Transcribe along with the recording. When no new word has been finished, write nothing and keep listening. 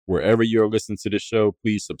Wherever you're listening to the show,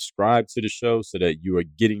 please subscribe to the show so that you are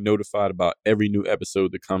getting notified about every new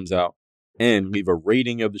episode that comes out. And leave a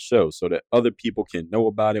rating of the show so that other people can know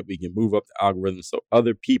about it. We can move up the algorithm so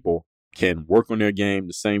other people can work on their game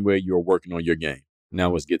the same way you're working on your game.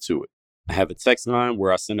 Now let's get to it. I have a text line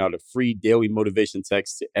where I send out a free daily motivation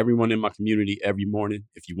text to everyone in my community every morning.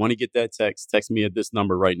 If you want to get that text me at this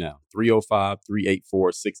number right now,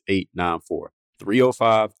 305-384-6894.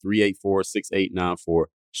 305-384-6894.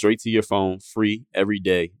 Straight to your phone, free, every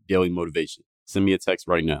day, daily motivation. Send me a text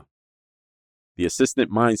right now. The assistant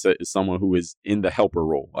mindset is someone who is in the helper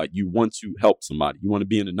role. Like, you want to help somebody. You want to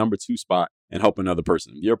be in the number 2 spot and help another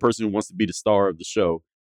person. If you're a person who wants to be the star of the show,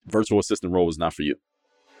 virtual assistant role is not for you.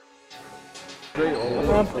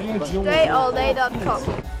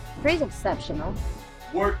 DreAllDay.com. Dre's exceptional.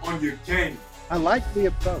 Work on your game. I like the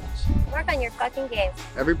approach. Work on your fucking game.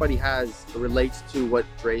 Everybody relates to what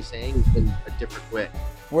Dre's saying in a different way.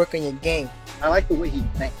 Work on your game. I like the way he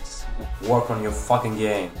thinks. Work on your fucking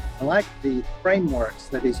game. I like the frameworks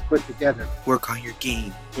that he's put together. Work on your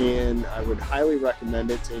game. And I would highly recommend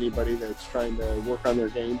it to anybody that's trying to work on their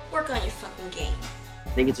game. Work on your fucking game. I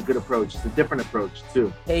think it's a good approach. It's a different approach,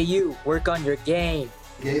 too. Hey, you, work on your game.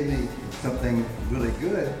 Gave me something really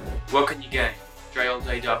good. Work on your game.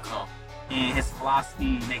 DreAllDay.com. And his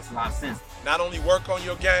philosophy makes a lot of sense. Not only work on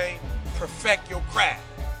your game, perfect your craft.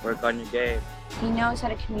 Work on your game. He knows how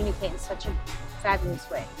to communicate in such a fabulous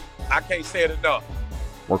way. I can't say it enough.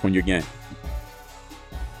 Work on your game.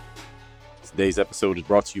 Today's episode is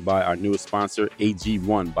brought to you by our newest sponsor,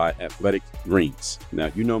 AG1 by Athletic Greens. Now,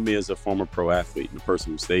 you know me as a former pro athlete and a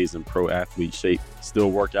person who stays in pro athlete shape,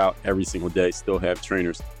 still work out every single day, still have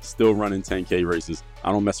trainers, still running 10K races.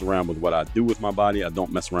 I don't mess around with what I do with my body. I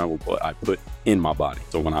don't mess around with what I put in my body.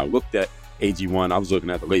 So when I looked at AG1, I was looking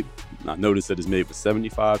at the label. And I noticed that it's made with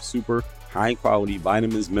 75 super high-quality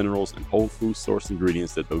vitamins, minerals, and whole food source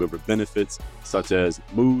ingredients that deliver benefits such as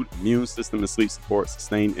mood, immune system, and sleep support,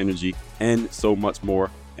 sustained energy, and so much more.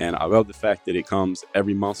 And I love the fact that it comes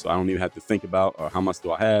every month, so I don't even have to think about how much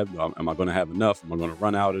do I have? Am I going to have enough? Am I going to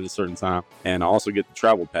run out at a certain time? And I also get the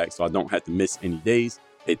travel pack, so I don't have to miss any days.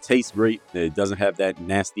 It tastes great. It doesn't have that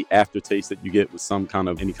nasty aftertaste that you get with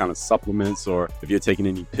any kind of supplements, or if you're taking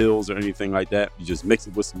any pills or anything like that. You just mix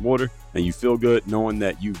it with some water and you feel good knowing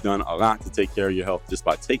that you've done a lot to take care of your health just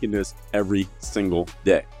by taking this every single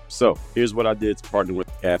day. So here's what I did to partner with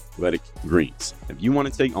Athletic Greens. If you want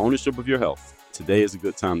to take ownership of your health, today is a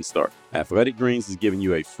good time to start. Athletic Greens is giving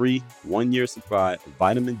you a free 1-year supply of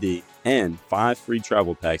vitamin D and 5 free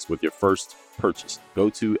travel packs with your first purchase. Go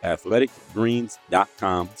to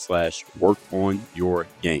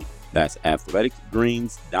athleticgreens.com/workonyourgame. That's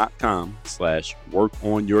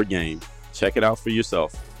athleticgreens.com/workonyourgame. Check it out for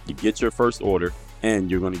yourself. You get your first order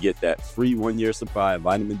and you're going to get that free 1-year supply of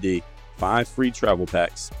vitamin D, 5 free travel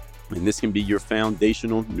packs. And this can be your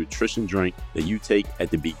foundational nutrition drink that you take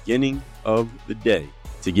at the beginning of the day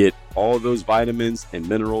to get all those vitamins and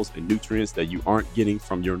minerals and nutrients that you aren't getting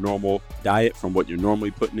from your normal diet, from what you're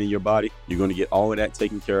normally putting in your body. You're going to get all of that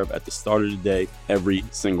taken care of at the start of the day, every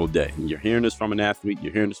single day. And you're hearing this from an athlete.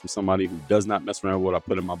 You're hearing this from somebody who does not mess around with what I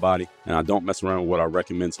put in my body. And I don't mess around with what I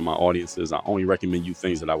recommend to my audiences. I only recommend you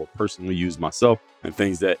things that I will personally use myself and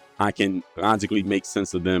things that I can logically make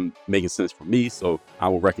sense of them, making sense for me. So I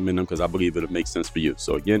will recommend them because I believe it'll make sense for you.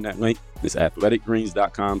 So again, that link is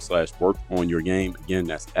athleticgreens.com/workonyourgame. Again,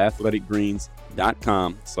 that's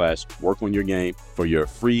athleticgreens.com/workonyourgame for your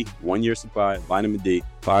free 1-year supply of vitamin D,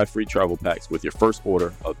 5 free travel packs with your first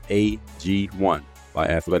order of AG1 by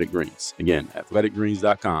Athletic Greens. Again,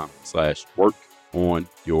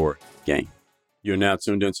 athleticgreens.com/workonyourgame. You're now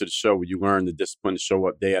tuned into the show where you learn the discipline to show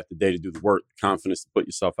up day after day to do the work, the confidence to put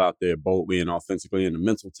yourself out there boldly and authentically, and the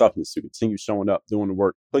mental toughness to continue showing up, doing the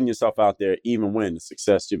work, putting yourself out there even when the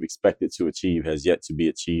success you've expected to achieve has yet to be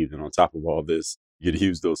achieved. And on top of all this, you get a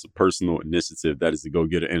huge dose of personal initiative. That is the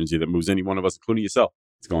go-getter energy that moves any one of us, including yourself.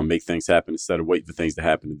 It's going to make things happen instead of waiting for things to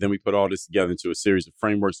happen. And then we put all this together into a series of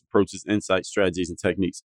frameworks, approaches, insights, strategies, and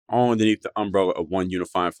techniques all underneath the umbrella of one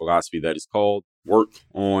unifying philosophy that is called Work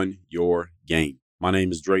on Your Game. My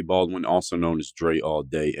name is Dre Baldwin, also known as Dre All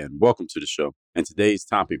Day, and welcome to the show. And today's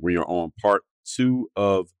topic, we are on part 2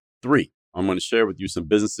 of 3. I'm going to share with you some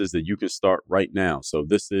businesses that you can start right now. So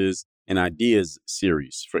this is an ideas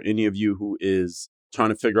series for any of you who is trying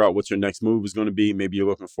to figure out what your next move is going to be. Maybe you're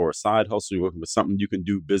looking for a side hustle. You're looking for something you can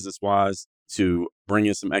do business-wise to bring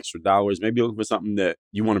in some extra dollars. Maybe you're looking for something that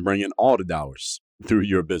you want to bring in all the dollars through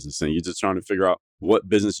your business. And you're just trying to figure out what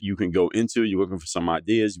business you can go into. You're looking for some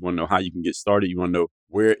ideas. You want to know how you can get started. You want to know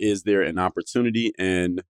where is there an opportunity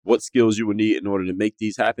and what skills you will need in order to make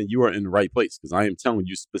these happen. You are in the right place because I am telling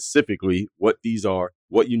you specifically what these are,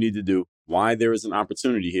 what you need to do, why there is an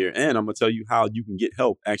opportunity here. And I'm going to tell you how you can get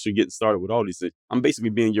help actually getting started with all these things. I'm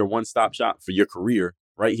basically being your one-stop shop for your career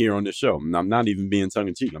right here on this show. And I'm not even being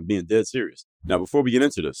tongue-in-cheek. I'm being dead serious. Now, before we get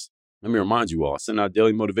into this, let me remind you all, I send out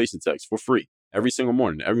daily motivation texts for free every single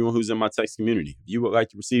morning to everyone who's in my text community. If you would like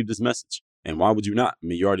to receive this message, and why would you not? I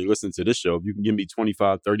mean, you already listened to this show. If you can give me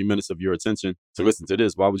 25, 30 minutes of your attention to listen to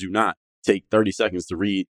this, why would you not take 30 seconds to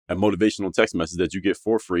read a motivational text message that you get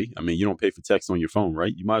for free? I mean, you don't pay for text on your phone,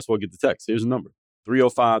 right? You might as well get the text. Here's the number,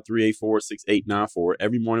 305-384-6894.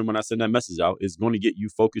 Every morning when I send that message out, it's going to get you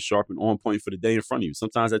focused, sharp, and on point for the day in front of you.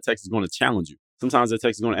 Sometimes that text is going to challenge you. Sometimes that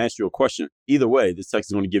text is going to ask you a question. Either way, this text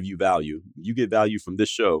is going to give you value. You get value from this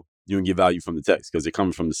show, you can get value from the text because they're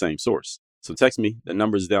coming from the same source. So text me. The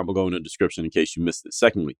number is down below in the description in case you missed it.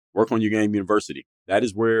 Secondly, Work on Your Game University. That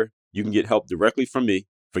is where you can get help directly from me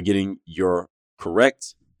for getting your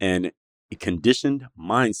correct and conditioned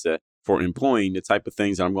mindset for employing the type of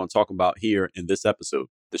things that I'm going to talk about here in this episode.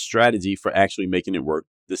 The strategy for actually making it work,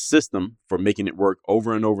 the system for making it work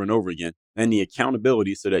over and over and over again, and the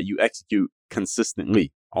accountability so that you execute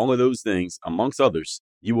consistently. All of those things, amongst others,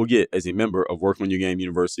 you will get as a member of Work on Your Game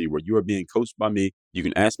University, where you are being coached by me. You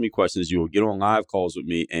can ask me questions. You will get on live calls with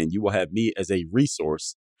me, and you will have me as a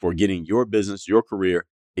resource for getting your business, your career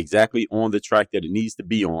exactly on the track that it needs to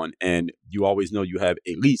be on. And you always know you have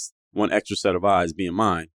at least one extra set of eyes, being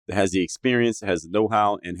mine, that has the experience, has the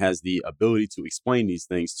know-how, and has the ability to explain these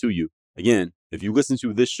things to you. Again, if you listen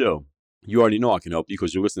to this show, you already know I can help you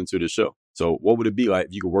because you're listening to this show. So what would it be like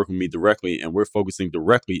if you could work with me directly and we're focusing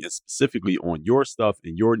directly and specifically on your stuff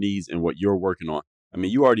and your needs and what you're working on? I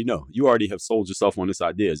mean, you already know. You already have sold yourself on this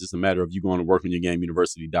idea. It's just a matter of you going to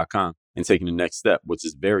workonyourgameuniversity.com and taking the next step, which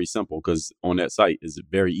is very simple because on that site is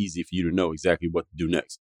very easy for you to know exactly what to do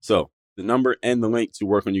next. So the number and the link to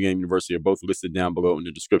Work on Your Game University are both listed down below in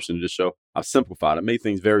the description of this show. I've simplified. I made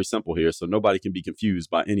things very simple here so nobody can be confused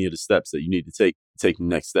by any of the steps that you need to take the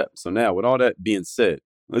next step. So now, with all that being said,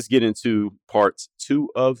 let's get into part 2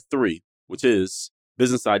 of 3, which is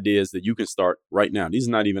business ideas that you can start right now. These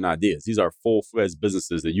are not even ideas. These are full-fledged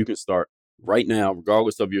businesses that you can start right now,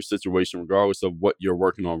 regardless of your situation, regardless of what you're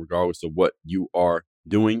working on, regardless of what you are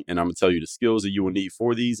doing. And I'm going to tell you the skills that you will need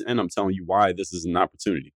for these, and I'm telling you why this is an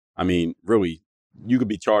opportunity. I mean, really, you could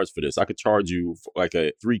be charged for this. I could charge you for like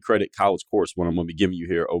a 3-credit college course, what I'm going to be giving you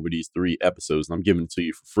here over these 3 episodes, and I'm giving it to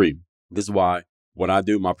you for free. This is why what I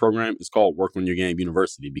do, my program is called Work on Your Game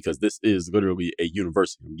University, because this is literally a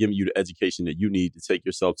university. I'm giving you the education that you need to take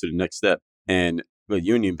yourself to the next step. And look,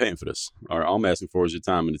 you ain't even paying for this. All right, all I'm asking for is your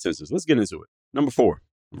time and attention. So let's get into it. Number 4,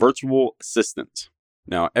 virtual assistant.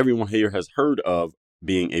 Now, everyone here has heard of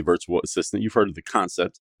being a virtual assistant. You've heard of the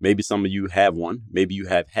concept. Maybe some of you have one. Maybe you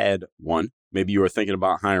have had one. Maybe you are thinking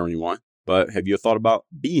about hiring one. But have you thought about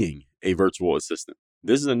being a virtual assistant?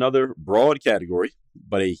 This is another broad category,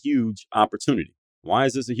 but a huge opportunity. Why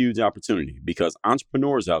is this a huge opportunity? Because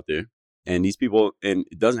entrepreneurs out there, and these people, and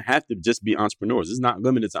it doesn't have to just be entrepreneurs. It's not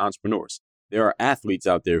limited to entrepreneurs. There are athletes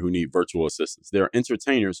out there who need virtual assistants. There are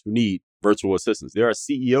entertainers who need virtual assistants. There are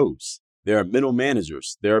CEOs. There are middle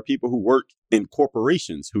managers. There are people who work in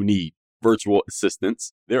corporations who need virtual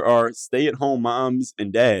assistants. There are stay-at-home moms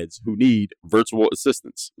and dads who need virtual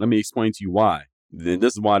assistants. Let me explain to you why. Then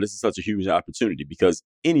this is why this is such a huge opportunity, because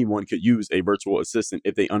anyone could use a virtual assistant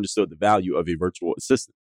if they understood the value of a virtual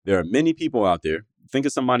assistant. There are many people out there, think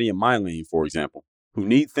of somebody in my lane, for example, who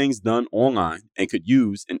need things done online and could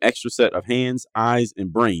use an extra set of hands, eyes,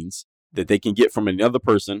 and brains that they can get from another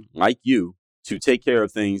person like you to take care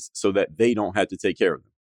of things so that they don't have to take care of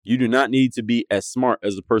them. You do not need to be as smart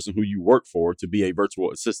as the person who you work for to be a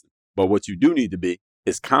virtual assistant. But what you do need to be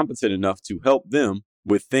is competent enough to help them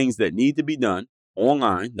with things that need to be done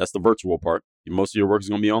online. That's the virtual part. Most of your work is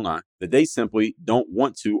going to be online, that they simply don't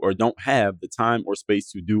want to or don't have the time or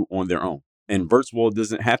space to do on their own. And virtual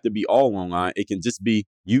doesn't have to be all online. It can just be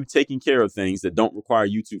you taking care of things that don't require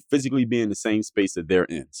you to physically be in the same space that they're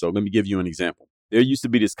in. So let me give you an example. There used to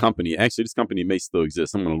be this company. Actually, this company may still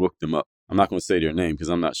exist. I'm going to look them up. I'm not going to say their name because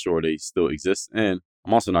I'm not sure they still exist. And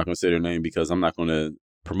I'm also not going to say their name because I'm not going to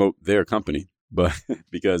promote their company, but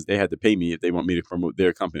because they had to pay me if they want me to promote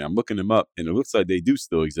their company. I'm looking them up and it looks like they do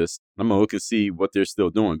still exist. I'm going to look and see what they're still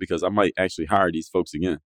doing because I might actually hire these folks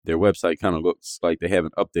again. Their website kind of looks like they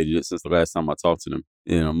haven't updated it since the last time I talked to them.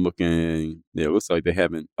 And I'm looking, it looks like they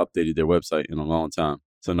haven't updated their website in a long time.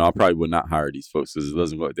 So no, I probably would not hire these folks because it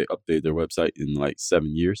doesn't look like they updated their website in like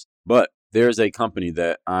 7 years. But there's a company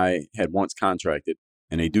that I had once contracted,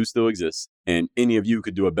 and they do still exist, and any of you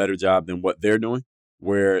could do a better job than what they're doing,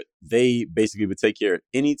 where they basically would take care of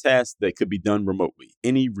any task that could be done remotely,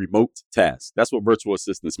 any remote task. That's what virtual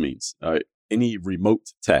assistance means, all right? Any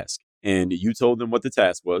remote task. And you told them what the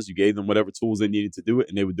task was, you gave them whatever tools they needed to do it,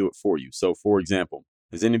 and they would do it for you. So for example,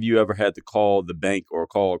 has any of you ever had to call the bank or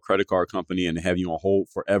call a credit card company and have you on hold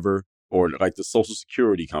forever? Or like the Social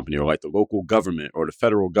Security company or like the local government or the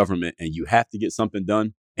federal government, and you have to get something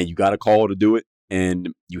done and you got a call to do it and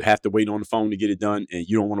you have to wait on the phone to get it done and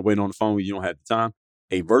you don't want to wait on the phone, you don't have the time.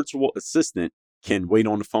 A virtual assistant can wait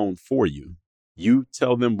on the phone for you. You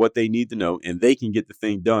tell them what they need to know and they can get the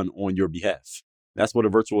thing done on your behalf. That's what a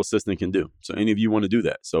virtual assistant can do. So any of you want to do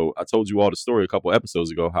that. So I told you all the story a couple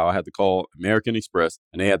episodes ago, how I had to call American Express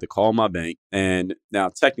and they had to call my bank. And now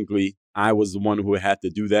technically I was the one who had to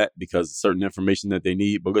do that because of certain information that they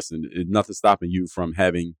need. But listen, nothing's stopping you from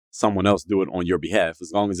having someone else do it on your behalf.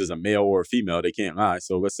 As long as it's a male or a female, they can't lie.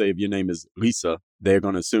 So let's say if your name is Lisa, they're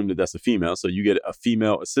going to assume that that's a female. So you get a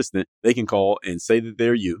female assistant. They can call and say that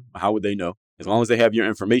they're you. How would they know? As long as they have your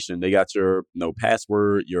information, they got your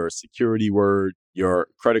password, your security word, your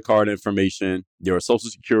credit card information, your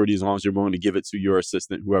social security, as long as you're willing to give it to your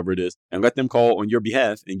assistant, whoever it is, and let them call on your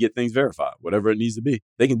behalf and get things verified, whatever it needs to be.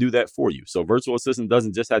 They can do that for you. So virtual assistant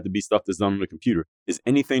doesn't just have to be stuff that's done on the computer. It's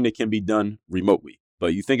anything that can be done remotely.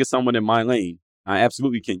 But you think of someone in my lane, I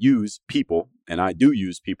absolutely can use people, and I do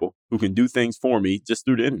use people who can do things for me just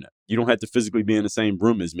through the internet. You don't have to physically be in the same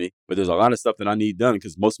room as me, but there's a lot of stuff that I need done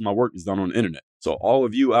because most of my work is done on the internet. So all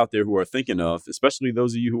of you out there who are thinking of, especially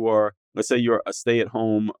those of you who are, let's say you're a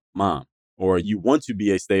stay-at-home mom, or you want to be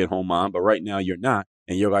a stay-at-home mom, but right now you're not,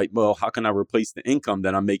 and you're like, well, how can I replace the income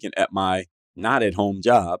that I'm making at my not-at-home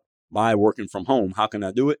job by working from home? How can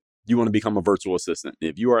I do it? You want to become a virtual assistant.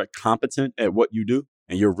 If you are competent at what you do,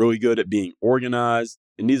 and you're really good at being organized.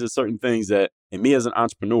 And these are certain things that, and me as an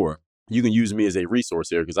entrepreneur, you can use me as a resource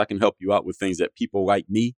here because I can help you out with things that people like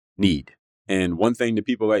me need. And one thing that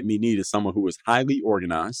people like me need is someone who is highly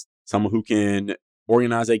organized, someone who can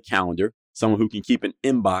organize a calendar, someone who can keep an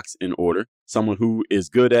inbox in order, someone who is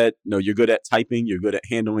good at, you're good at typing, you're good at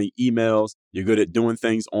handling emails, you're good at doing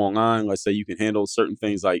things online. Let's say you can handle certain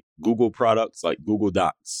things like Google products, like Google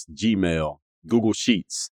Docs, Gmail, Google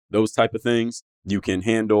Sheets, those type of things. You can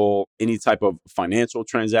handle any type of financial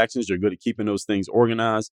transactions. You're good at keeping those things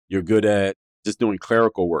organized. You're good at just doing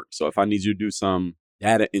clerical work. So if I need you to do some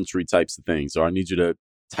data entry types of things, or I need you to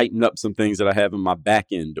tighten up some things that I have in my back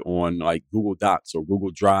end on like Google Docs or Google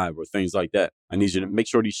Drive or things like that, I need you to make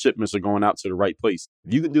sure these shipments are going out to the right place.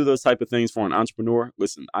 If you can do those type of things for an entrepreneur,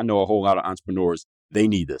 listen, I know a whole lot of entrepreneurs, they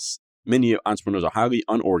need this. Many entrepreneurs are highly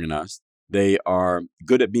unorganized. They are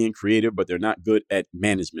good at being creative, but they're not good at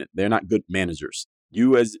management. They're not good managers.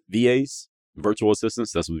 You as VAs, virtual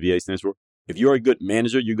assistants, that's what VA stands for. If you're a good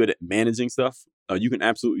manager, you're good at managing stuff, you can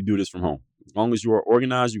absolutely do this from home. As long as you are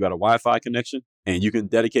organized, you got a Wi-Fi connection, and you can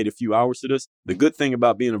dedicate a few hours to this. The good thing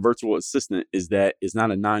about being a virtual assistant is that it's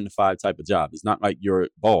not a 9-to-5 type of job. It's not like your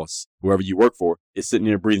boss, whoever you work for, is sitting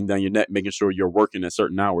there breathing down your neck, making sure you're working at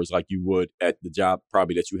certain hours like you would at the job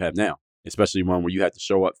probably that you have now. Especially one where you have to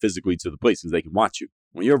show up physically to the place because they can watch you.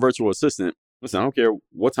 When you're a virtual assistant, listen, I don't care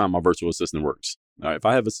what time my virtual assistant works. All right, if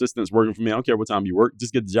I have assistants working for me, I don't care what time you work,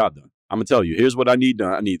 just get the job done. I'm going to tell you, here's what I need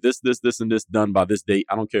done. I need this, and this done by this date.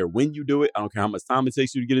 I don't care when you do it. I don't care how much time it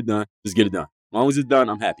takes you to get it done. Just get it done. As long as it's done,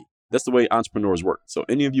 I'm happy. That's the way entrepreneurs work. So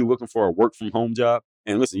any of you looking for a work from home job,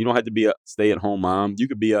 and listen, you don't have to be a stay-at-home mom. You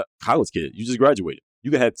could be a college kid. You just graduated. You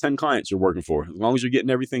could have 10 clients you're working for. As long as you're getting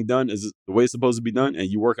everything done as the way it's supposed to be done and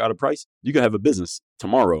you work out a price, you can have a business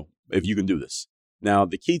tomorrow if you can do this. Now,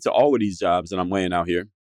 the key to all of these jobs that I'm laying out here,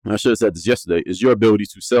 and I should have said this yesterday, is your ability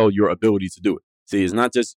to sell your ability to do it. See, it's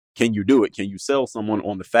not just can you do it, can you sell someone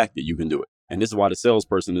on the fact that you can do it? And this is why the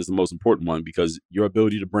salesperson is the most important one, because your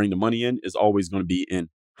ability to bring the money in is always going to be in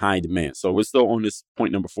high demand. So we're still on this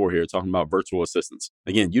point number 4 here, talking about virtual assistants.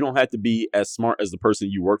 Again, you don't have to be as smart as the person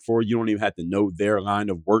you work for. You don't even have to know their line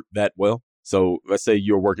of work that well. So let's say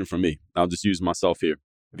you're working for me. I'll just use myself here.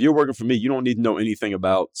 If you're working for me, you don't need to know anything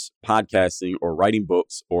about podcasting or writing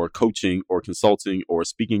books or coaching or consulting or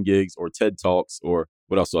speaking gigs or TED Talks or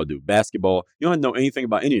what else do I do? Basketball. You don't have to know anything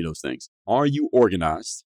about any of those things. Are you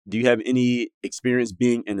organized? Do you have any experience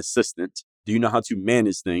being an assistant? Do you know how to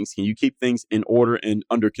manage things? Can you keep things in order and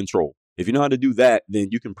under control? If you know how to do that, then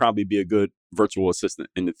you can probably be a good virtual assistant.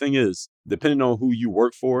 And the thing is, depending on who you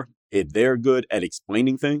work for, if they're good at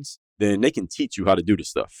explaining things, then they can teach you how to do this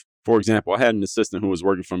stuff. For example, I had an assistant who was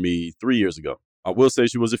working for me 3 years ago. I will say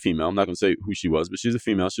she was a female. I'm not going to say who she was, but she's a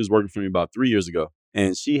female. She was working for me about 3 years ago.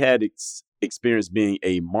 And she had experience being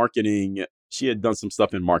she had done some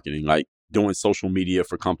stuff in marketing, like doing social media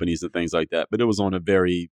for companies and things like that. But it was a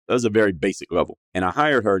very basic level. And I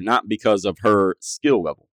hired her not because of her skill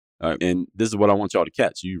level. And this is what I want y'all to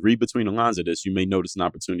catch. You read between the lines of this, you may notice an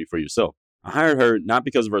opportunity for yourself. I hired her not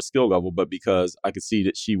because of her skill level, but because I could see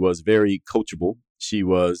that she was very coachable. She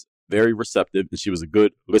was very receptive, and she was a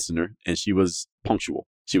good listener, and she was punctual.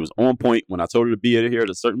 She was on point. When I told her to be here at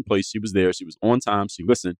a certain place, she was there. She was on time. She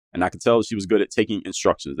listened, and I could tell she was good at taking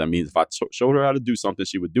instructions. That means if I showed her how to do something,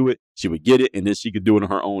 she would do it. She would get it, and then she could do it on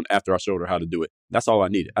her own after I showed her how to do it. That's all I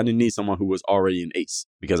needed. I didn't need someone who was already an ace,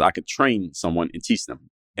 because I could train someone and teach them.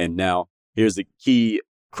 And now here's the key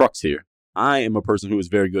crux here. I am a person who is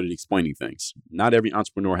very good at explaining things. Not every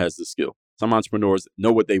entrepreneur has this skill. Some entrepreneurs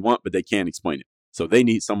know what they want, but they can't explain it. So they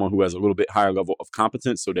need someone who has a little bit higher level of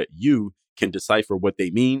competence so that you can decipher what they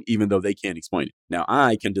mean, even though they can't explain it. Now,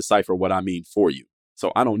 I can decipher what I mean for you.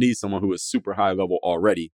 So I don't need someone who is super high level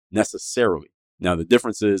already necessarily. Now, the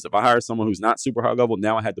difference is if I hire someone who's not super high level,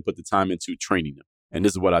 now I had to put the time into training them. And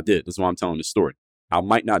this is what I did. This is why I'm telling this story. I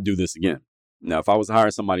might not do this again. Now, if I was to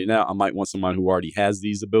hire somebody now, I might want someone who already has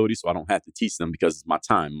these abilities so I don't have to teach them because it's my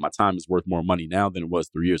time. My time is worth more money now than it was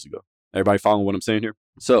 3 years ago. Everybody following what I'm saying here?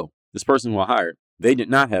 So this person who I hired, they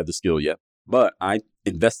did not have the skill yet, but I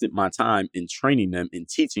invested my time in training them and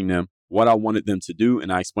teaching them what I wanted them to do.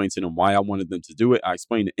 And I explained to them why I wanted them to do it. I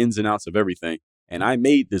explained the ins and outs of everything. And I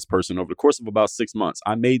made this person over the course of about 6 months,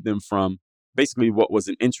 I made them from basically what was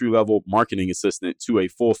an entry-level marketing assistant to a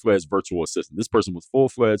full-fledged virtual assistant. This person was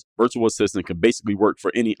full-fledged virtual assistant, could basically work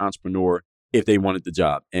for any entrepreneur if they wanted the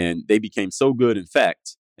job. And they became so good, in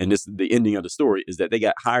fact, and this is the ending of the story, is that they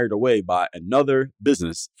got hired away by another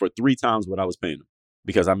business for 3 times what I was paying them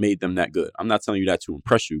because I made them that good. I'm not telling you that to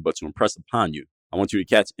impress you, but to impress upon you. I want you to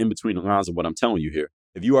catch in between the lines of what I'm telling you here.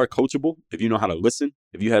 If you are coachable, if you know how to listen,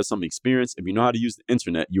 if you have some experience, if you know how to use the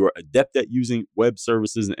internet, you are adept at using web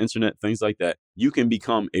services and internet, things like that, you can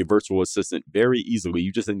become a virtual assistant very easily.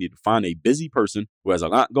 You just need to find a busy person who has a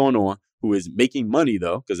lot going on, who is making money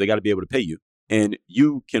though, because they got to be able to pay you. And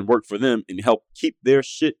you can work for them and help keep their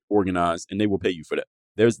shit organized, and they will pay you for that.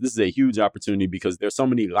 This is a huge opportunity because there's so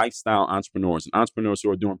many lifestyle entrepreneurs and entrepreneurs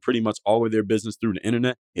who are doing pretty much all of their business through the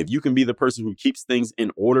internet. If you can be the person who keeps things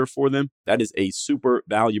in order for them, that is a super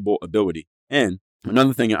valuable ability. And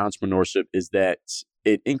another thing in entrepreneurship is that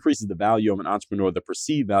it increases the value of an entrepreneur, the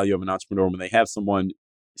perceived value of an entrepreneur when they have someone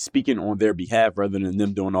speaking on their behalf rather than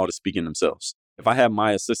them doing all the speaking themselves. If I have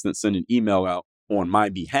my assistant send an email out on my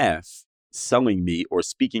behalf, selling me or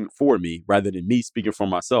speaking for me rather than me speaking for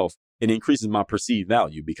myself, it increases my perceived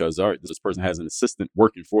value because, all right, this person has an assistant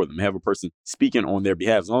working for them. They have a person speaking on their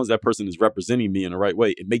behalf. As long as that person is representing me in the right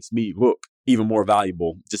way, it makes me look even more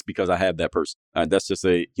valuable just because I have that person. That's just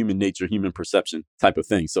a human nature, human perception type of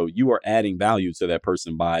thing. So you are adding value to that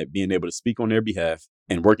person by being able to speak on their behalf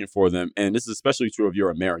and working for them. And this is especially true if you're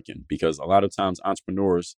American, because a lot of times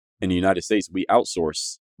entrepreneurs in the United States, we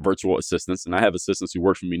outsource virtual assistants. And I have assistants who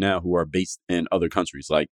work for me now who are based in other countries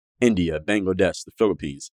like India, Bangladesh, the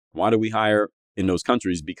Philippines. Why do we hire in those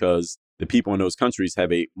countries? Because the people in those countries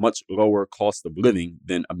have a much lower cost of living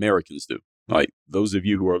than Americans do. Like those of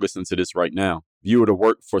you who are listening to this right now, if you were to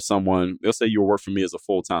work for someone, they'll say you'll work for me as a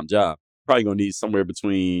full-time job. Probably going to need somewhere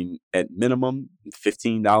between, at minimum,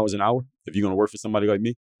 $15 an hour if you're going to work for somebody like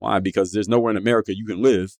me. Why? Because there's nowhere in America you can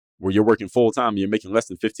live where you're working full-time and you're making less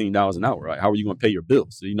than $15 an hour. Right? How are you going to pay your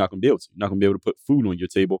bills? So you're not going to be able to. You're not going to be able to put food on your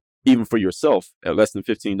table, even for yourself, at less than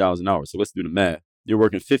 $15 an hour. So let's do the math. You're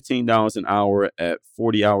working $15 an hour at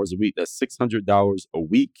 40 hours a week. That's $600 a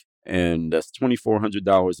week. And that's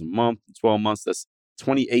 $2,400 a month. 12 months, that's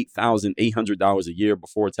 $28,800 a year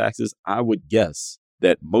before taxes. I would guess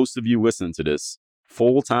that most of you listening to this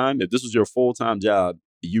full-time, if this was your full-time job,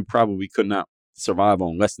 you probably could not survive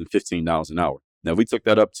on less than $15 an hour. Now, if we took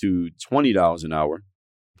that up to $20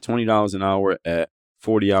 an hour at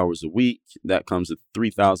 40 hours a week, that comes to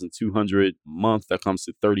 $3,200 a month. That comes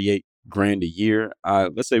to $38,000 a year.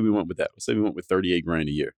 Let's say we went with that. Let's say we went with $38,000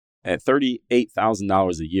 a year. At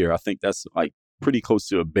 $38,000 a year, I think that's like pretty close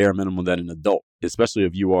to a bare minimum that an adult, especially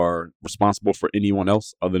if you are responsible for anyone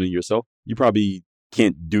else other than yourself, you probably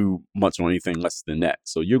can't do much on anything less than that.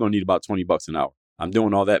 So you're going to need about $20 an hour. I'm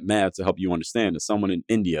doing all that math to help you understand that someone in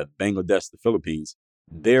India, Bangladesh, the Philippines,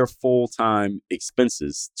 their full-time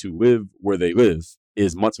expenses to live where they live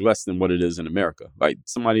is much less than what it is in America. Like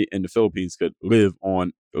somebody in the Philippines could live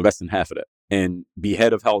on less than half of that and be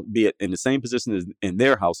head of health, be it in the same position as in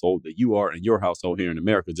their household that you are in your household here in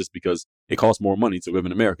America, just because it costs more money to live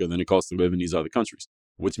in America than it costs to live in these other countries.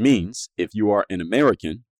 Which means if you are an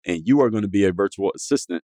American and you are going to be a virtual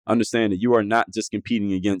assistant, understand that you are not just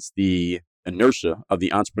competing against the inertia of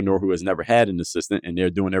the entrepreneur who has never had an assistant and they're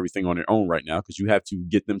doing everything on their own right now, because you have to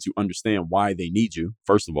get them to understand why they need you,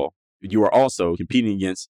 first of all. You are also competing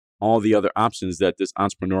against all the other options that this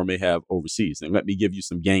entrepreneur may have overseas. And let me give you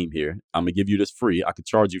some game here. I'm going to give you this free. I could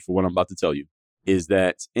charge you for what I'm about to tell you. Is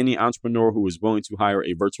that any entrepreneur who is willing to hire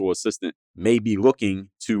a virtual assistant may be looking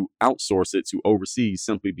to outsource it to overseas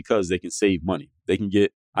simply because they can save money. I can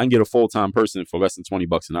get a full-time person for less than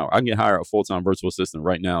 $20 an hour. I can hire a full-time virtual assistant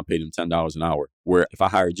right now and pay them $10 an hour. Where if I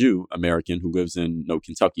hired you, American, who lives in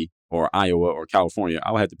Kentucky or Iowa or California,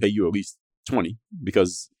 I would have to pay you at least $20,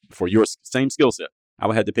 because for your same skill set, I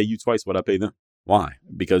would have to pay you twice what I pay them. Why?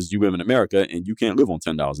 Because you live in America and you can't live on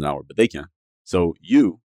 $10 an hour, but they can. So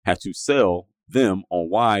you have to sell them on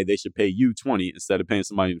why they should pay you $20 instead of paying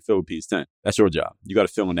somebody in the Philippines $10. That's your job. You got to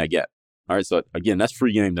fill in that gap. All right. So again, that's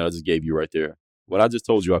free game that I just gave you right there. What I just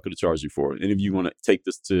told you, I could have charged you for. And if you want to take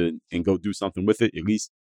this and go do something with it, at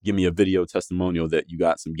least give me a video testimonial that you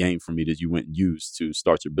got some game from me that you went and used to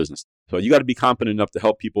start your business. So you got to be competent enough to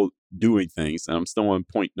help people doing things. And I'm still on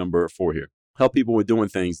point number 4 here. Help people with doing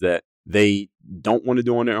things that they don't want to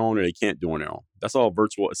do on their own or they can't do on their own. That's all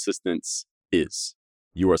virtual assistance is.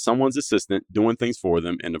 You are someone's assistant doing things for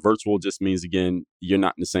them. And the virtual just means, again, you're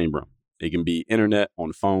not in the same room. It can be internet, on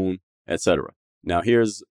the phone, etc. Now,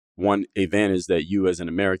 here's one advantage that you as an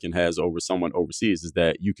American has over someone overseas is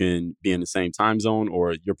that you can be in the same time zone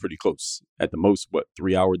or you're pretty close. At the most,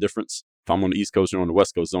 3-hour difference? If I'm on the East Coast or on the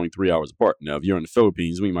West Coast, it's only 3 hours apart. Now, if you're in the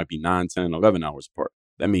Philippines, we might be 9, 10, 11 hours apart.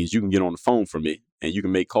 That means you can get on the phone for me and you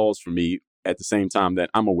can make calls for me at the same time that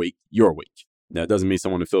I'm awake, you're awake. That doesn't mean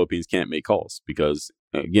someone in the Philippines can't make calls because,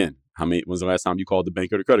 again, when's the last time you called the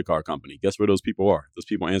bank or the credit card company? Guess where those people are? Those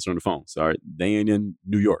people answering the phones. All right. They ain't in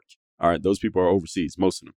New York. All right. Those people are overseas,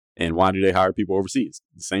 most of them. And why do they hire people overseas?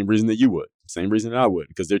 The same reason that you would, the same reason that I would,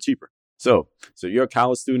 because they're cheaper. So you're a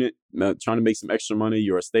college student trying to make some extra money.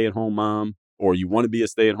 You're a stay-at-home mom, or you want to be a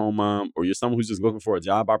stay-at-home mom, or you're someone who's just looking for a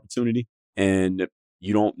job opportunity and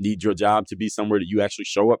you don't need your job to be somewhere that you actually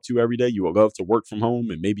show up to every day. You would love to work from home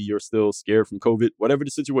and maybe you're still scared from COVID. Whatever the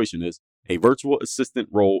situation is, a virtual assistant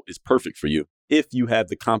role is perfect for you if you have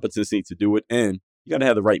the competency to do it. And you got to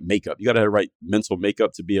have the right makeup. You got to have the right mental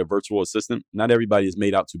makeup to be a virtual assistant. Not everybody is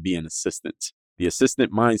made out to be an assistant. The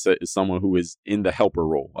assistant mindset is someone who is in the helper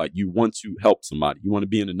role. Like you want to help somebody. You want to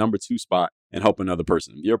be in the number 2 spot and help another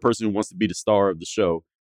person. If you're a person who wants to be the star of the show,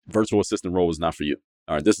 virtual assistant role is not for you.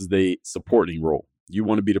 All right, this is the supporting role. You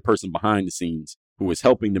want to be the person behind the scenes who is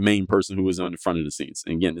helping the main person who is on the front of the scenes.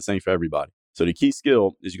 And again, the same for everybody. So the key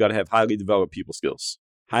skill is you got to have highly developed people skills.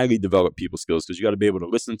 Highly developed people skills, because you got to be able to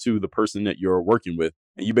listen to the person that you're working with.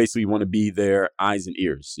 And you basically want to be their eyes and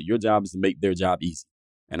ears. So your job is to make their job easy.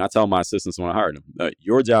 And I tell my assistants when I hire them,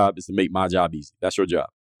 your job is to make my job easy. That's your job.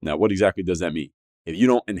 Now, what exactly does that mean? If you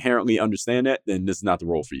don't inherently understand that, then this is not the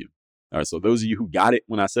role for you. All right. So those of you who got it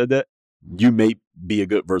when I said that, you may be a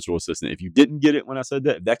good virtual assistant. If you didn't get it when I said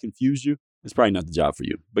that, if that confused you, it's probably not the job for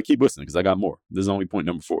you. But keep listening because I got more. This is only point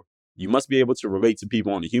number 4. You must be able to relate to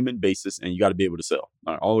people on a human basis and you got to be able to sell.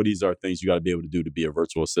 All of these are things you got to be able to do to be a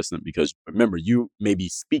virtual assistant because remember, you may be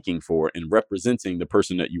speaking for and representing the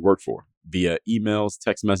person that you work for via emails,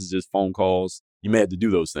 text messages, phone calls. You may have to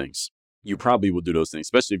do those things. You probably will do those things,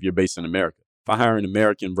 especially if you're based in America. If I hire an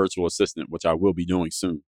American virtual assistant, which I will be doing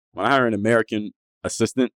soon, when I hire an American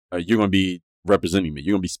assistant, you're going to be representing me.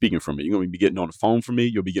 You're going to be speaking for me. You're going to be getting on the phone for me.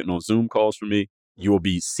 You'll be getting on Zoom calls for me. You will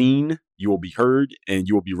be seen, you will be heard, and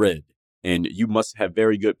you will be read. And you must have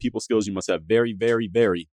very good people skills. You must have very, very,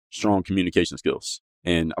 very strong communication skills.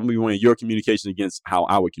 And I'm going to be weighing your communication against how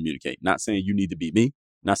I would communicate. Not saying you need to be me,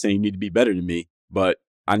 not saying you need to be better than me, but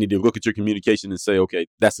I need to look at your communication and say, okay,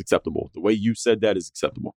 that's acceptable. The way you said that is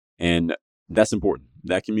acceptable. And that's important.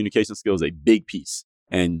 That communication skill is a big piece.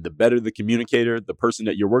 And the better the communicator, the person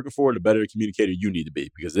that you're working for, the better the communicator you need to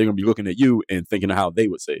be because they're going to be looking at you and thinking of how they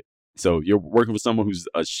would say it. So you're working with someone who's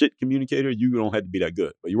a shit communicator, you don't have to be that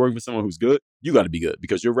good. But you're working with someone who's good, you got to be good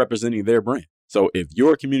because you're representing their brand. So if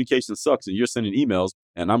your communication sucks and you're sending emails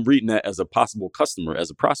and I'm reading that as a possible customer, as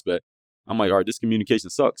a prospect, I'm like, all right, this communication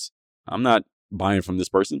sucks. I'm not buying from this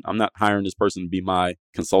person. I'm not hiring this person to be my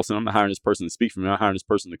consultant. I'm not hiring this person to speak for me. I'm not hiring this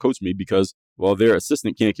person to coach me because, well, their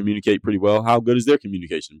assistant can't communicate pretty well. How good is their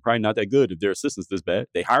communication? Probably not that good if their assistant's this bad.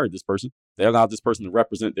 They hired this person. They allowed this person to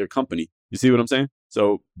represent their company. You see what I'm saying?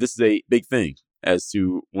 So this is a big thing as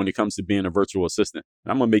to when it comes to being a virtual assistant.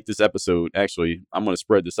 And I'm going to make this episode, actually, I'm going to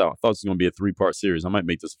spread this out. I thought it was going to be a 3-part series. I might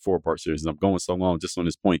make this a 4-part series. And I'm going so long just on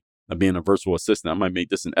this point of being a virtual assistant. I might make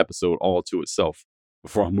this an episode all to itself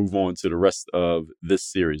before I move on to the rest of this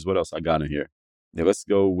series. What else I got in here? Now let's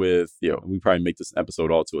go with, we probably make this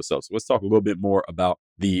episode all to itself. So let's talk a little bit more about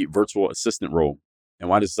the virtual assistant role and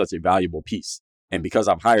why this is such a valuable piece. And because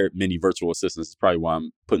I've hired many virtual assistants, it's probably why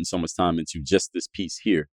I'm putting so much time into just this piece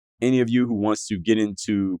here. Any of you who wants to get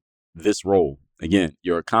into this role, again,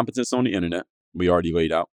 your competence on the internet, we already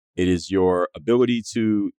laid out. It is your ability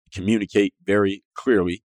to communicate very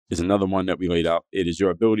clearly is another one that we laid out. It is your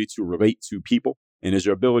ability to relate to people, and is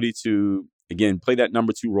your ability to, again, play that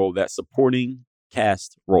number 2 role, that supporting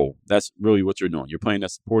cast role. That's really what you're doing. You're playing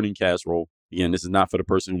that supporting cast role. Again, this is not for the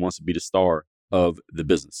person who wants to be the star of the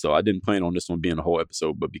business. So I didn't plan on this one being a whole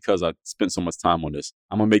episode, but because I spent so much time on this,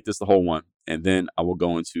 I'm going to make this the whole one. And then I will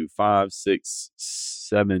go into 5, 6,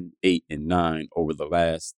 7, 8, and 9 over the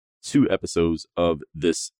last 2 episodes of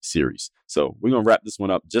this series. So we're going to wrap this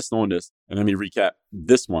one up just on this. And let me recap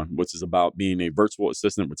this one, which is about being a virtual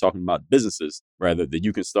assistant. We're talking about businesses rather that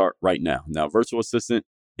you can start right now. Now, virtual assistant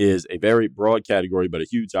is a very broad category, but a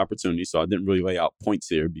huge opportunity. So I didn't really lay out points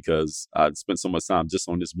here because I spent so much time just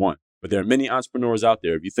on this one. But there are many entrepreneurs out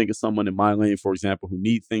there. If you think of someone in my lane, for example, who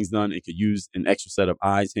need things done and could use an extra set of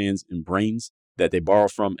eyes, hands, and brains that they borrow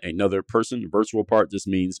from another person, the virtual part just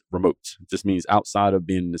means remote. It just means outside of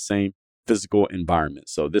being in the same physical environment.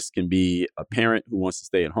 So this can be a parent who wants to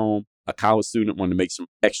stay at home, a college student wanting to make some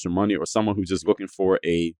extra money, or someone who's just looking for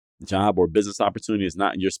a job or business opportunity is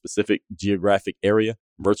not in your specific geographic area.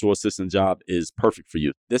 Virtual assistant job is perfect for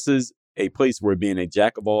you. This is a place where being a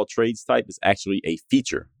jack of all trades type is actually a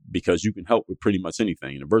feature because you can help with pretty much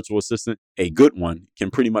anything. And a virtual assistant, a good one,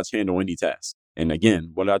 can pretty much handle any task. And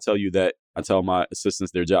again, what I tell you that I tell my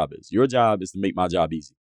assistants their job is, your job is to make my job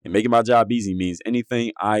easy. And making my job easy means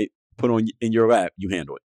anything I put on in your lap, you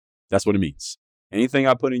handle it. That's what it means. Anything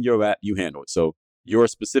I put in your lap, you handle it. So your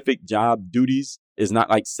specific job duties is not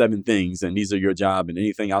like 7 things and these are your job and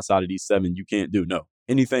anything outside of these 7 you can't do. No,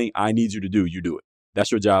 anything I need you to do, you do it.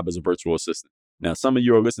 That's your job as a virtual assistant. Now, some of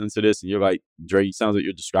you are listening to this and you're like, Dre, it sounds like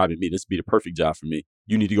you're describing me. This would be the perfect job for me.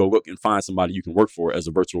 You need to go look and find somebody you can work for as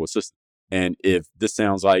a virtual assistant. And if this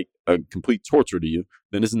sounds like a complete torture to you,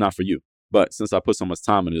 then this is not for you. But since I put so much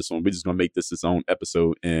time in this one, we're just going to make this its own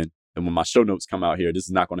episode. And when my show notes come out here, this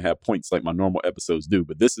is not going to have points like my normal episodes do.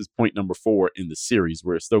 But this is point number 4 in the series.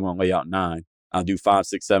 We're still going to lay out 9. I'll do 5,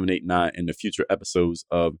 6, 7, 8, 9 in the future episodes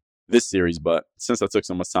of this series. But since I took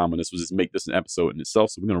so much time on this, we'll just make this an episode in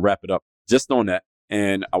itself. So we're going to wrap it up just on that.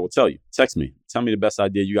 And I will tell you, text me, tell me the best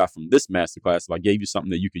idea you got from this masterclass. If I gave you something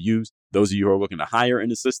that you could use, those of you who are looking to hire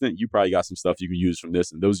an assistant, you probably got some stuff you can use from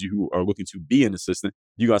this. And those of you who are looking to be an assistant,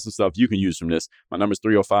 you got some stuff you can use from this. My number is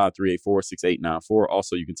 305-384-6894.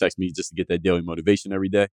 Also, you can text me just to get that daily motivation every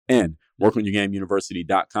day. And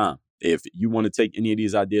workonyourgameuniversity.com. If you want to take any of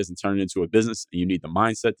these ideas and turn it into a business and you need the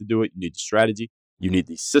mindset to do it, you need the strategy, you need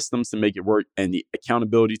the systems to make it work and the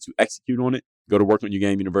accountability to execute on it, go to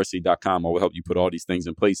workonyourgameuniversity.com. I will help you put all these things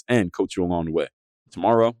in place and coach you along the way.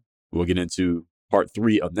 Tomorrow, we'll get into part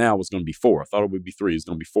 3 of now. It's going to be 4. I thought it would be 3. It's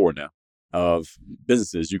going to be 4 now of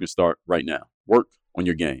businesses you can start right now. Work on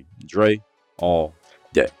your game. Dre all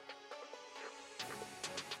day.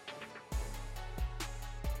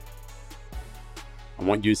 I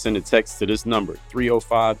want you to send a text to this number,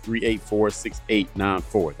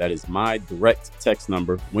 305-384-6894. That is my direct text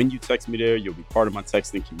number. When you text me there, you'll be part of my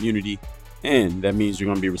texting community. And that means you're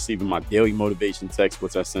going to be receiving my daily motivation text,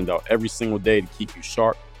 which I send out every single day to keep you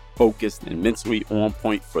sharp, focused, and mentally on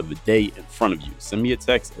point for the day in front of you. Send me a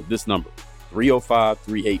text at this number,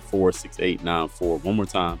 305-384-6894. One more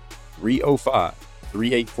time,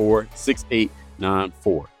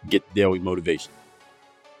 305-384-6894. Get daily motivation.